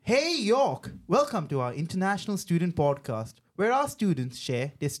Hey York! Welcome to our International Student Podcast, where our students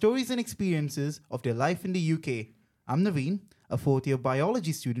share their stories and experiences of their life in the UK. I'm Naveen, a fourth year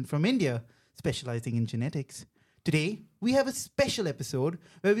biology student from India, specializing in genetics. Today, we have a special episode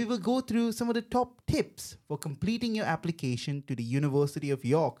where we will go through some of the top tips for completing your application to the University of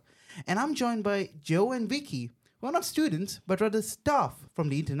York. And I'm joined by Joe and Vicky, who are not students, but rather staff from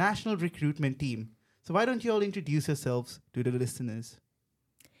the international recruitment team. So why don't you all introduce yourselves to the listeners?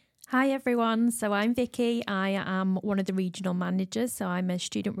 Hi everyone, so I'm Vicky. I am one of the regional managers, so I'm a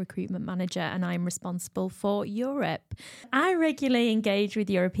student recruitment manager and I'm responsible for Europe. I regularly engage with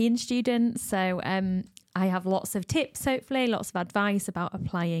European students, so I have lots of tips, hopefully, lots of advice about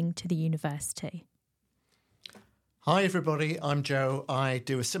applying to the university. Hi everybody, I'm Joe. I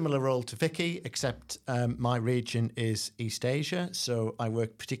do a similar role to Vicky, except my region is East Asia, so I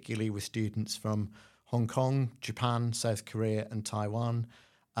work particularly with students from Hong Kong, Japan, South Korea and Taiwan.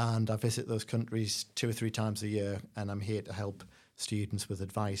 And I visit those countries 2 or 3 times a year, and I'm here to help students with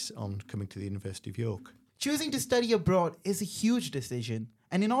advice on coming to the University of York. Choosing to study abroad is a huge decision,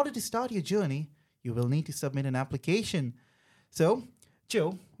 and in order to start your journey, you will need to submit an application. So,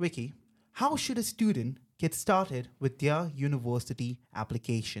 Joe, Vicky, how should a student get started with their university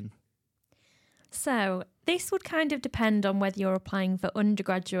application? So this would kind of depend on whether you're applying for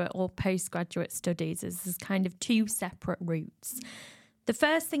undergraduate or postgraduate studies, as there's kind of 2 separate routes. The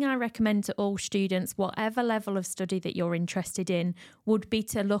first thing I recommend to all students, whatever level of study that you're interested in, would be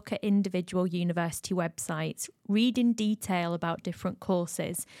to look at individual university websites, read in detail about different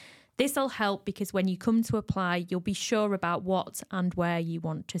courses. This will help because when you come to apply, you'll be sure about what and where you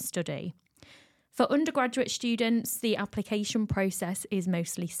want to study. For undergraduate students, the application process is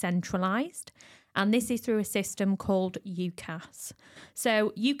mostly centralised, and this is through a system called UCAS.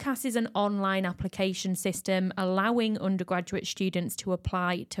 So UCAS is an online application system allowing undergraduate students to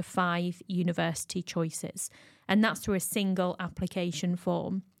apply to 5 university choices, and that's through a single application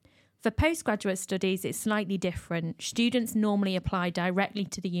form. For postgraduate studies, it's slightly different. Students normally apply directly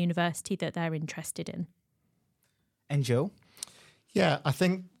to the university that they're interested in. And Joe? Yeah, I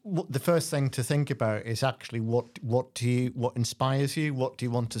think the first thing to think about is actually what inspires you, what do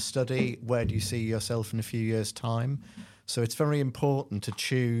you want to study, where do you see yourself in a few years' time. So it's very important to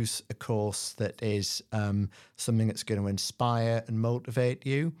choose a course that is something that's going to inspire and motivate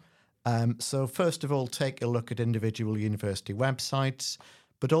you. So first of all, take a look at individual university websites,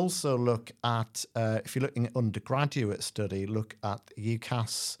 but also look at, if you're looking at undergraduate study, look at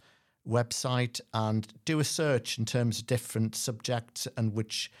UCAS website and do a search in terms of different subjects and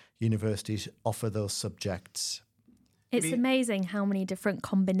which universities offer those subjects. It's amazing how many different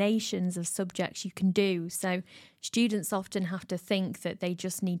combinations of subjects you can do. So students often have to think that they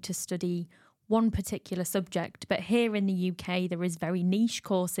just need to study one particular subject. But here in the UK, there is very niche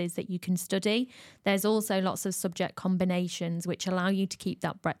courses that you can study. There's also lots of subject combinations which allow you to keep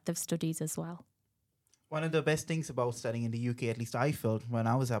that breadth of studies as well. One of the best things about studying in the UK, at least I felt when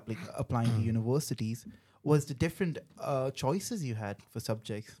I was applying to universities, was the different choices you had for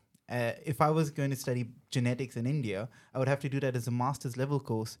subjects. If I was going to study genetics in India, I would have to do that as a master's level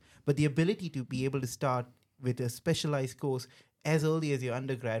course. But the ability to be able to start with a specialized course as early as your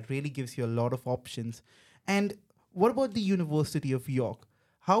undergrad really gives you a lot of options. And what about the University of York?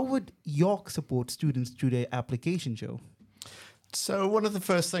 How would York support students through their application, Joe? So one of the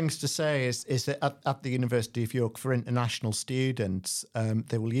first things to say is that at the University of York for international students,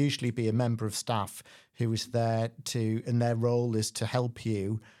 there will usually be a member of staff who is there and their role is to help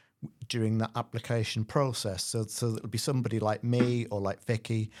you during that application process. So it'll be somebody like me or like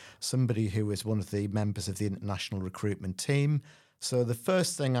Vicky, somebody who is one of the members of the international recruitment team. So the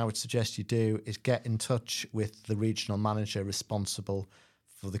first thing I would suggest you do is get in touch with the regional manager responsible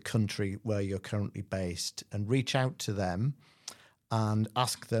for the country where you're currently based and reach out to them and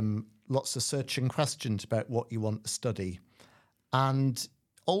ask them lots of searching questions about what you want to study. And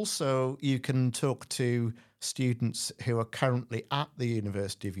also you can talk to students who are currently at the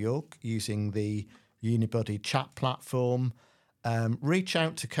University of York using the Unibuddy chat platform. Reach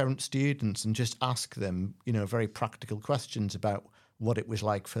out to current students and just ask them, very practical questions about what it was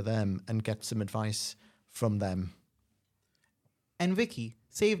like for them and get some advice from them. And Vicky,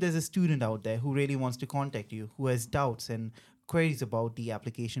 say if there's a student out there who really wants to contact you, who has doubts and queries about the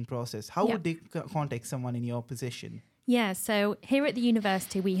application process, how would they contact someone in your position? Yeah, so here at the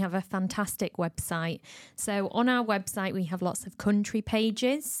university, we have a fantastic website. So on our website, we have lots of country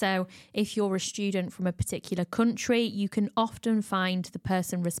pages. So if you're a student from a particular country, you can often find the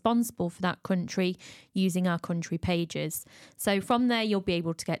person responsible for that country using our country pages. So from there, you'll be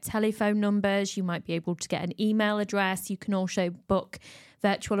able to get telephone numbers. You might be able to get an email address. You can also book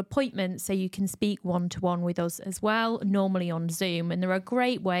virtual appointments so you can speak one-to-one with us as well, normally on Zoom. And they're a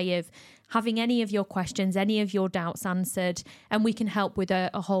great way of having any of your questions, any of your doubts answered, and we can help with a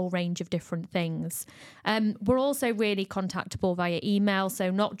whole range of different things. We're also really contactable via email, so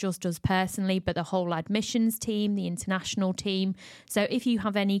not just us personally, but the whole admissions team, the international team. So if you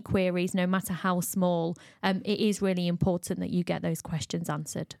have any queries, no matter how small, it is really important that you get those questions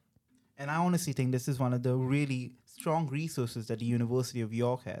answered. And I honestly think this is one of the really strong resources that the University of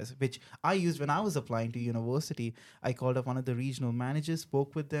York has, which I used when I was applying to university. I called up one of the regional managers,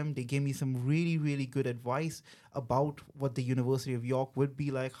 spoke with them. They gave me some really, really good advice about what the University of York would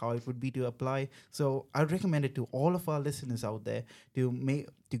be like, how it would be to apply. So I'd recommend it to all of our listeners out there to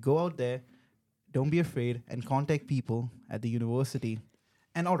go out there, don't be afraid, and contact people at the university.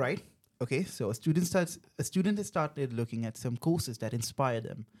 And all right. Okay, so a student has started looking at some courses that inspire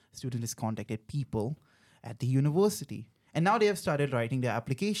them. A student has contacted people at the university, and now they have started writing their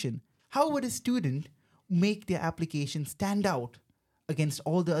application. How would a student make their application stand out against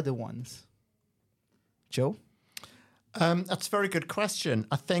all the other ones? Joe? That's a very good question.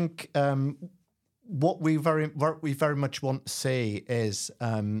 I think what we very much want to see is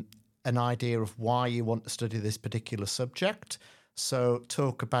an idea of why you want to study this particular subject. So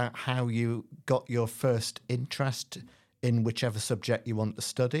talk about how you got your first interest in whichever subject you want to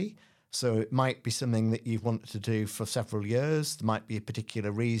study. So it might be something that you've wanted to do for several years. There might be a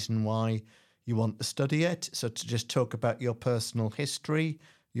particular reason why you want to study it. So to just talk about your personal history,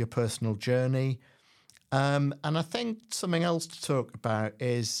 your personal journey. And I think something else to talk about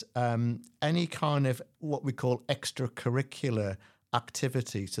is any kind of what we call extracurricular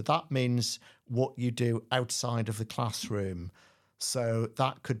activity. So that means what you do outside of the classroom. So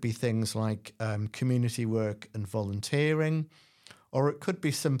that could be things like community work and volunteering, or it could be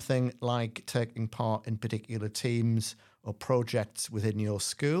something like taking part in particular teams or projects within your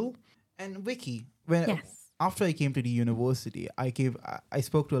school. And Vicky, Yes. after I came to the university, I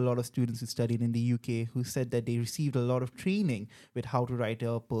spoke to a lot of students who studied in the UK who said that they received a lot of training with how to write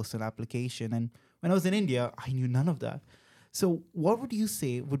a personal application. And when I was in India, I knew none of that. So what would you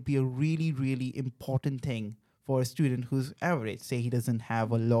say would be a really, really important thing for a student who's average? Say he doesn't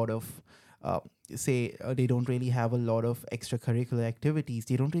have a lot of, they don't really have a lot of extracurricular activities.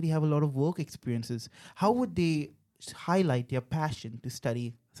 They don't really have a lot of work experiences. How would they highlight their passion to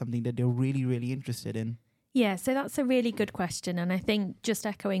study something that they're really, really interested in? Yeah, so that's a really good question. And I think just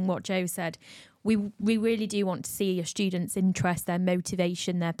echoing what Joe said, we really do want to see your students' interest, their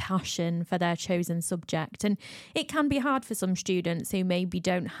motivation, their passion for their chosen subject. And it can be hard for some students who maybe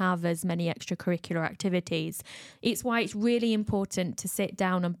don't have as many extracurricular activities. It's why it's really important to sit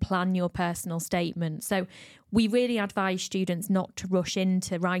down and plan your personal statement. So we really advise students not to rush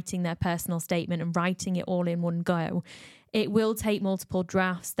into writing their personal statement and writing it all in one go. It will take multiple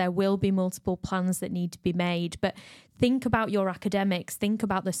drafts. There will be multiple plans that need to be made. But think about your academics. Think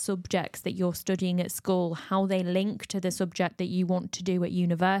about the subjects that you're studying at school, how they link to the subject that you want to do at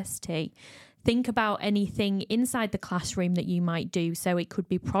university. Think about anything inside the classroom that you might do. So it could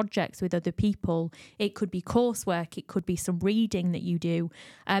be projects with other people. It could be coursework. It could be some reading that you do.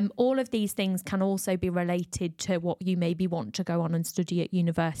 All of these things can also be related to what you maybe want to go on and study at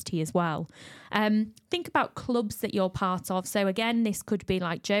university as well. Think about clubs that you're part of. So again, this could be,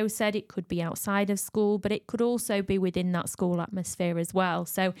 like Joe said, it could be outside of school, but it could also be within that school atmosphere as well.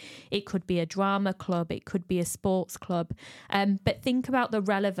 So it could be a drama club. It could be a sports club. But think about the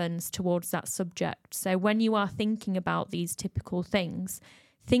relevance towards that subject. So when you are thinking about these typical things,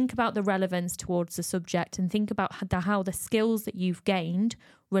 think about the relevance towards the subject and think about how the skills that you've gained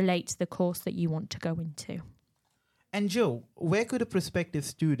relate to the course that you want to go into. And Joe, where could a prospective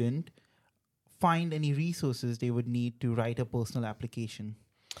student find any resources they would need to write a personal application?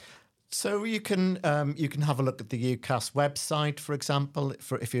 So you can have a look at the UCAS website, for example,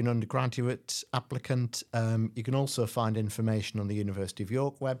 if you're an undergraduate applicant. You can also find information on the University of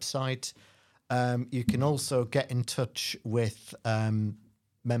York website. You can also get in touch with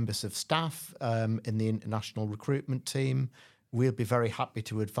members of staff in the international recruitment team. We'll be very happy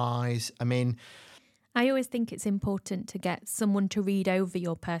to advise. I always think it's important to get someone to read over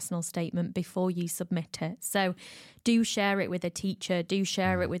your personal statement before you submit it. So do share it with a teacher, do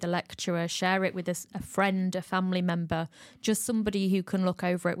share it with a lecturer, share it with a friend, a family member, just somebody who can look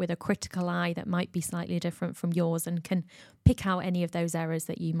over it with a critical eye that might be slightly different from yours and can pick out any of those errors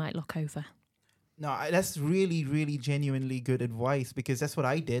that you might look over. No, that's really, really genuinely good advice, because that's what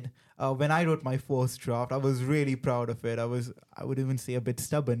I did. When I wrote my first draft, I was really proud of it. I would even say a bit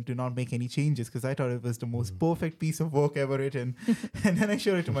stubborn to not make any changes because I thought it was the most perfect piece of work ever written. And then I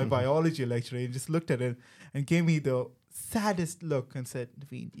showed it to my biology lecturer and just looked at it and gave me the saddest look and said,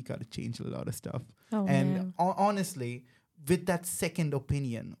 Naveen, you got to change a lot of stuff. Oh, and no. honestly, with that second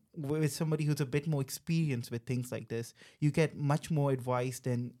opinion, with somebody who's a bit more experienced with things like this, you get much more advice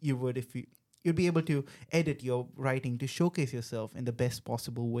than you would if you'd be able to edit your writing to showcase yourself in the best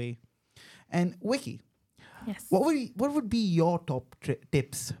possible way. And Vicky, Yes. what would be your top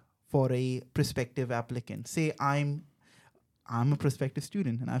tips for a prospective applicant? Say I'm a prospective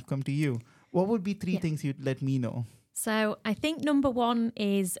student and I've come to you. What would be three things you'd let me know? So I think number one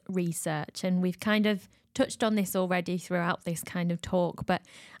is research, and we've kind of touched on this already throughout this kind of talk, but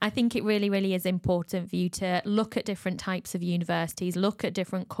I think it really, really is important for you to look at different types of universities, look at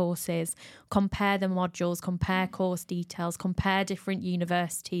different courses, compare the modules, compare course details, compare different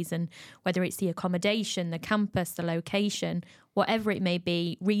universities, and whether it's the accommodation, the campus, the location, whatever it may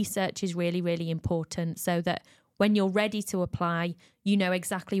be, research is really, really important so that when you're ready to apply, you know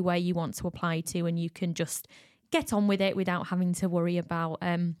exactly where you want to apply to, and you can just get on with it without having to worry about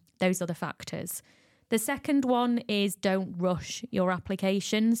those other factors. The second one is don't rush your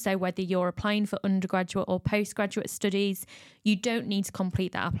application. So whether you're applying for undergraduate or postgraduate studies, you don't need to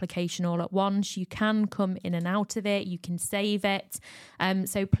complete that application all at once. You can come in and out of it. You can save it.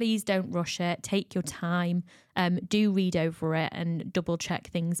 So please don't rush it. Take your time. Do read over it and double check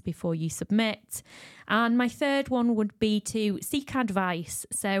things before you submit. And my third one would be to seek advice.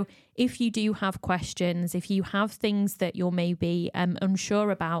 So if you do have questions, if you have things that you're maybe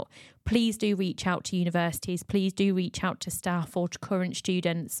unsure about, please do reach out to universities. Please do reach out to staff or to current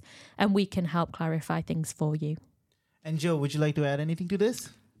students, and we can help clarify things for you. And Joe, would you like to add anything to this?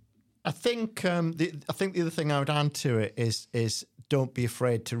 I think the other thing I would add to it is don't be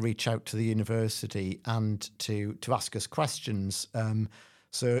afraid to reach out to the university and to ask us questions.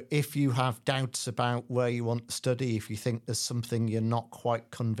 So if you have doubts about where you want to study, if you think there's something you're not quite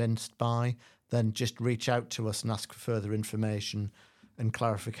convinced by, then just reach out to us and ask for further information and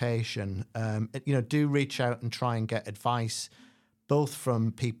clarification. Do reach out and try and get advice, both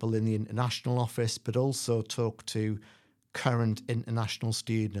from people in the international office, but also talk to current international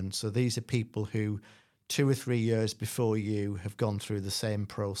students. So these are people who 2 or 3 years before you have gone through the same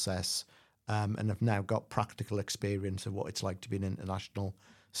process and have now got practical experience of what it's like to be an international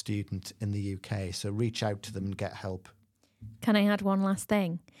student in the UK. So reach out to them and get help. Can I add one last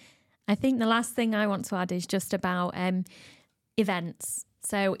thing? I think the last thing I want to add is just about events.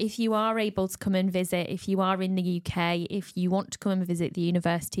 So if you are able to come and visit, if you are in the UK, if you want to come and visit the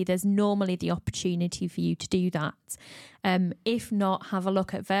university, there's normally the opportunity for you to do that. If not, have a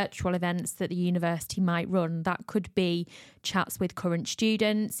look at virtual events that the university might run. That could be chats with current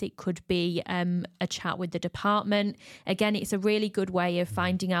students. It could be a chat with the department. Again, it's a really good way of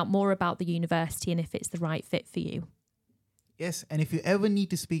finding out more about the university and if it's the right fit for you. Yes, and if you ever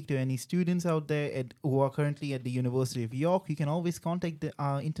need to speak to any students out there who are currently at the University of York, you can always contact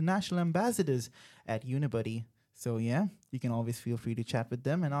our international ambassadors at Unibuddy. So yeah, you can always feel free to chat with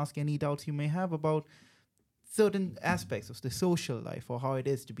them and ask any doubts you may have about certain aspects of the social life or how it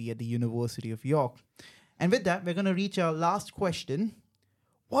is to be at the University of York. And with that, we're going to reach our last question.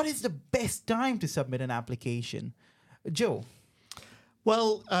 What is the best time to submit an application? Joe?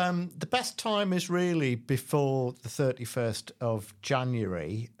 Well, the best time is really before the 31st of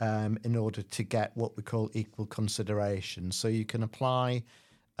January in order to get what we call equal consideration. So you can apply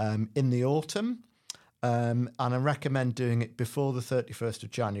in the autumn, and I recommend doing it before the 31st of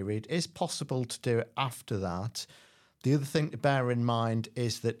January. It is possible to do it after that. The other thing to bear in mind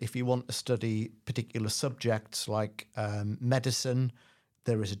is that if you want to study particular subjects like medicine,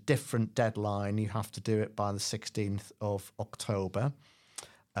 there is a different deadline. You have to do it by the 16th of October.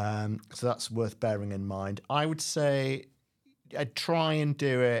 So that's worth bearing in mind. I would say I'd try and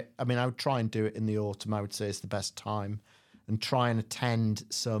do it. I would try and do it in the autumn. I would say it's the best time, and try and attend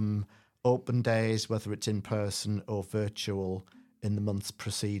some open days, whether it's in person or virtual, in the months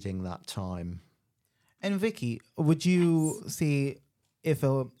preceding that time. And Vicky, would you say if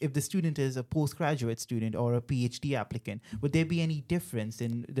the student is a postgraduate student or a PhD applicant, would there be any difference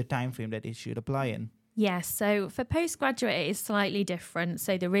in the time frame that it should apply in? Yes, so for postgraduate, it is slightly different.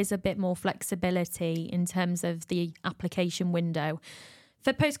 So there is a bit more flexibility in terms of the application window.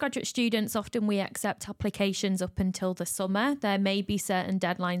 For postgraduate students, often we accept applications up until the summer. There may be certain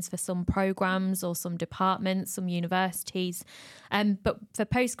deadlines for some programs or some departments, some universities. But for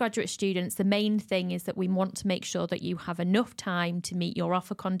postgraduate students, the main thing is that we want to make sure that you have enough time to meet your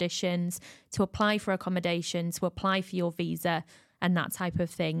offer conditions, to apply for accommodation, to apply for your visa, and that type of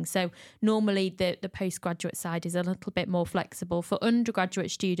thing. So normally the postgraduate side is a little bit more flexible. For undergraduate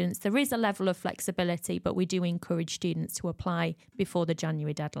students, there is a level of flexibility, but we do encourage students to apply before the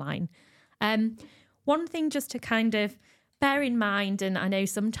January deadline. One thing just to kind of bear in mind, and I know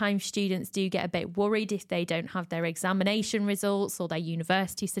sometimes students do get a bit worried if they don't have their examination results or their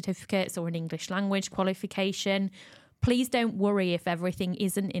university certificates or an English language qualification. Please don't worry if everything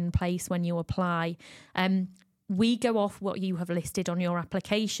isn't in place when you apply. We go off what you have listed on your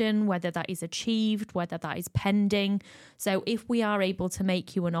application, whether that is achieved, whether that is pending. So if we are able to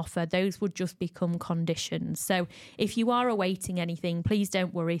make you an offer, those would just become conditions. So if you are awaiting anything, please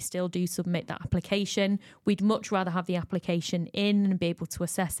don't worry, still do submit that application. We'd much rather have the application in and be able to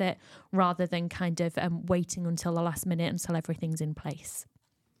assess it rather than kind of waiting until the last minute until everything's in place.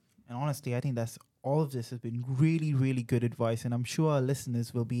 And honestly, I think all of this has been really, really good advice. And I'm sure our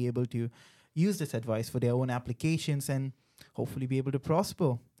listeners will be able to use this advice for their own applications and hopefully be able to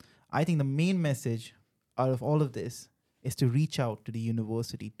prosper. I think the main message out of all of this is to reach out to the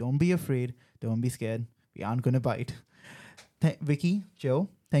university. Don't be afraid. Don't be scared. We aren't going to bite. Vicky, Joe,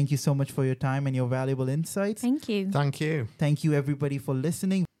 thank you so much for your time and your valuable insights. Thank you. Thank you. Thank you, everybody, for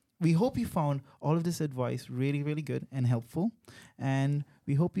listening. We hope you found all of this advice really, really good and helpful. And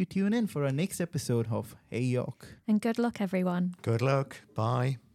we hope you tune in for our next episode of Hey York. And good luck, everyone. Good luck. Bye.